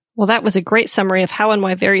 Well, that was a great summary of how and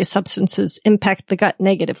why various substances impact the gut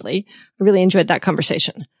negatively. I really enjoyed that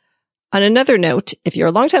conversation. On another note, if you're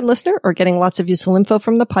a longtime listener or getting lots of useful info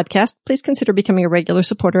from the podcast, please consider becoming a regular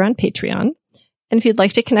supporter on Patreon. And if you'd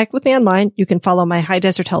like to connect with me online, you can follow my High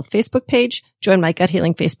Desert Health Facebook page, join my Gut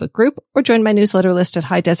Healing Facebook group, or join my newsletter list at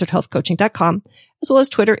highdeserthealthcoaching.com, as well as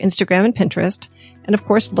Twitter, Instagram, and Pinterest. And of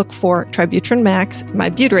course, look for Tributrin Max, my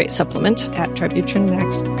butyrate supplement, at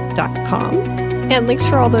tributrinmax.com. And links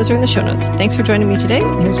for all those are in the show notes. Thanks for joining me today,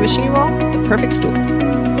 and here's wishing you all the perfect stool.